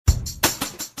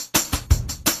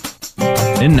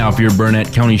And now for your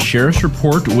Burnett County Sheriff's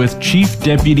Report with Chief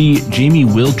Deputy Jamie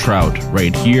Wiltrout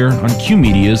right here on Q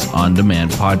Media's On Demand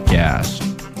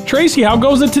podcast. Tracy, how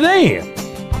goes it today?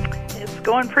 It's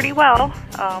going pretty well.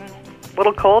 A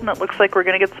little cold, and it looks like we're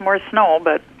going to get some more snow,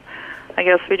 but I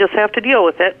guess we just have to deal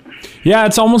with it. Yeah,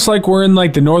 it's almost like we're in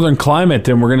like the northern climate,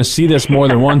 and we're going to see this more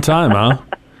than one time, huh?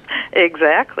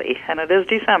 Exactly, and it is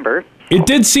December. It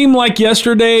did seem like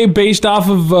yesterday, based off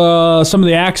of some of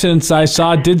the accidents I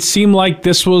saw, it did seem like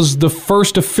this was the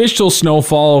first official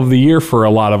snowfall of the year for a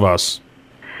lot of us.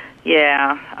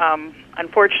 Yeah,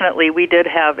 unfortunately, we did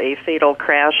have a fatal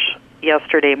crash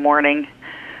yesterday morning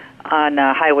on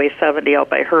Highway 70 out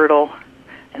by Hurdle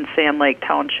in Sand Lake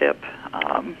Township.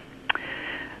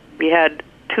 We had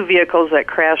two vehicles that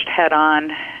crashed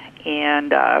head-on,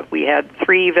 and we had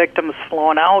 3 victims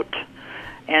flown out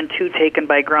and 2 taken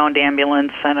by ground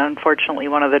ambulance, and unfortunately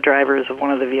one of the drivers of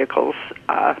one of the vehicles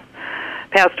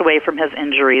passed away from his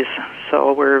injuries.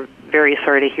 So we're very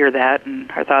sorry to hear that, and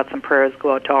our thoughts and prayers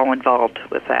go out to all involved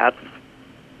with that.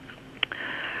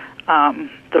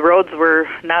 The roads were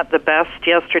not the best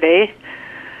yesterday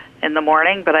in the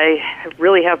morning, but I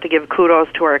really have to give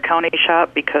kudos to our county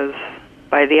shop because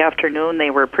by the afternoon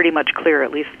they were pretty much clear,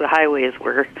 at least the highways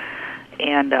were,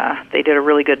 and they did a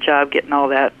really good job getting all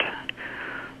that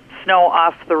snow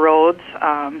off the roads,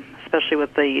 especially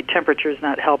with the temperatures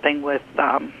not helping with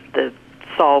the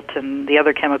salt and the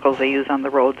other chemicals they use on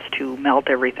the roads to melt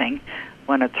everything.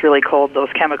 When it's really cold, those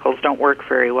chemicals don't work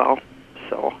very well.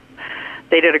 So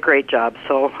they did a great job,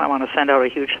 so I want to send out a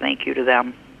huge thank you to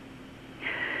them.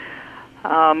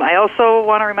 I also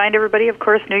want to remind everybody, of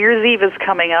course, New Year's Eve is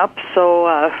coming up,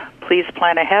 so please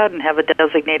plan ahead and have a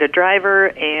designated driver,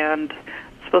 and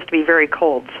it's supposed to be very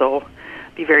cold, so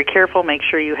be very careful. Make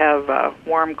sure you have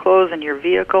warm clothes in your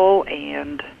vehicle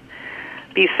and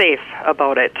be safe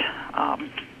about it.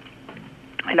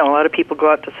 I know a lot of people go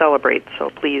out to celebrate, so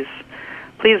please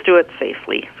do it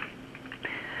safely.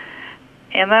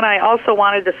 And then I also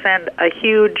wanted to send a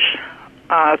huge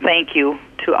thank you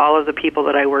to all of the people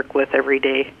that I work with every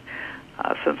day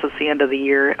since it's the end of the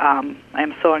year.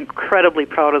 I'm so incredibly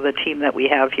proud of the team that we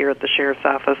have here at the Sheriff's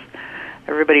Office.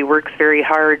 Everybody works very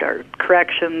hard. Our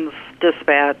corrections,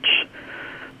 dispatch,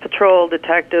 patrol,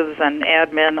 detectives, and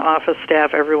admin, office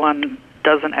staff, everyone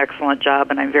does an excellent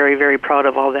job, and I'm very, very proud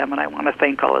of all of them, and I want to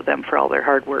thank all of them for all their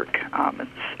hard work.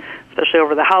 Especially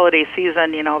over the holiday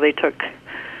season, they took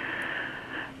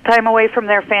time away from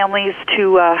their families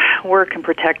to work and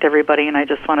protect everybody, and I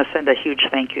just want to send a huge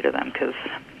thank you to them because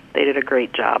they did a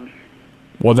great job.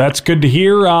 Well, that's good to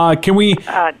hear. Can we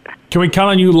count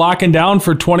on you locking down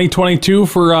for 2022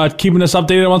 for keeping us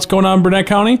updated on what's going on in Burnett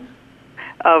County?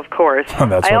 Of course. Oh,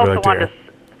 that's I also like want to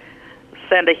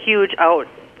send a huge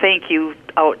thank you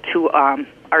out to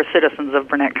our citizens of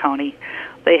Burnett County.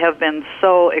 They have been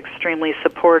so extremely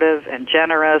supportive and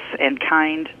generous and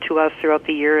kind to us throughout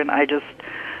the year, and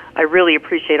I really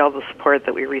appreciate all the support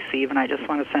that we receive, and I just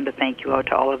want to send a thank you out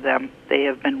to all of them. They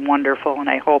have been wonderful, and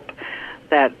I hope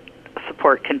that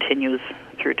support continues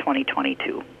through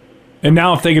 2022. And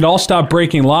now if they could all stop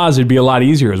breaking laws, it'd be a lot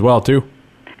easier as well, too.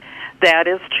 That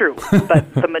is true,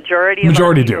 but the majority of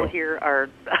our people here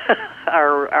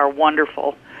are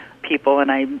wonderful people,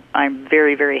 and I'm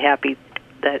very, very happy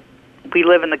that we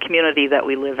live in the community that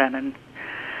we live in,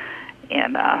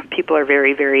 and people are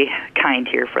very, very kind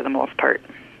here for the most part.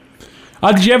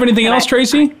 Did you have anything else,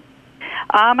 Tracy?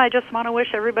 I just want to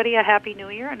wish everybody a happy new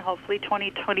year, and hopefully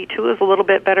 2022 is a little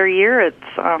bit better year.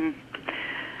 It's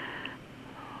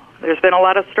there's been a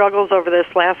lot of struggles over this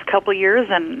last couple years,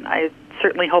 and I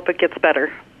certainly hope it gets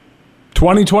better.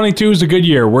 2022 is a good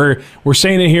year. We're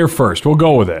saying it here first. We'll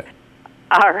go with it.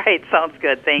 All right, sounds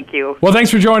good. Thank you. Well,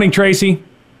 thanks for joining, Tracy.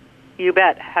 You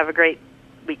bet. Have a great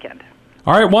weekend.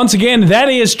 All right, once again, that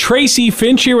is Tracy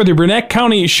Finch here with the Burnett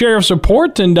County Sheriff's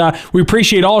Report, and we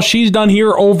appreciate all she's done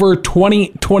here over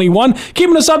 2021,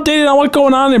 keeping us updated on what's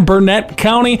going on in Burnett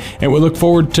County, and we look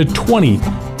forward to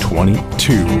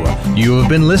 2022. You have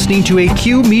been listening to a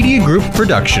Q Media Group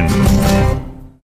production.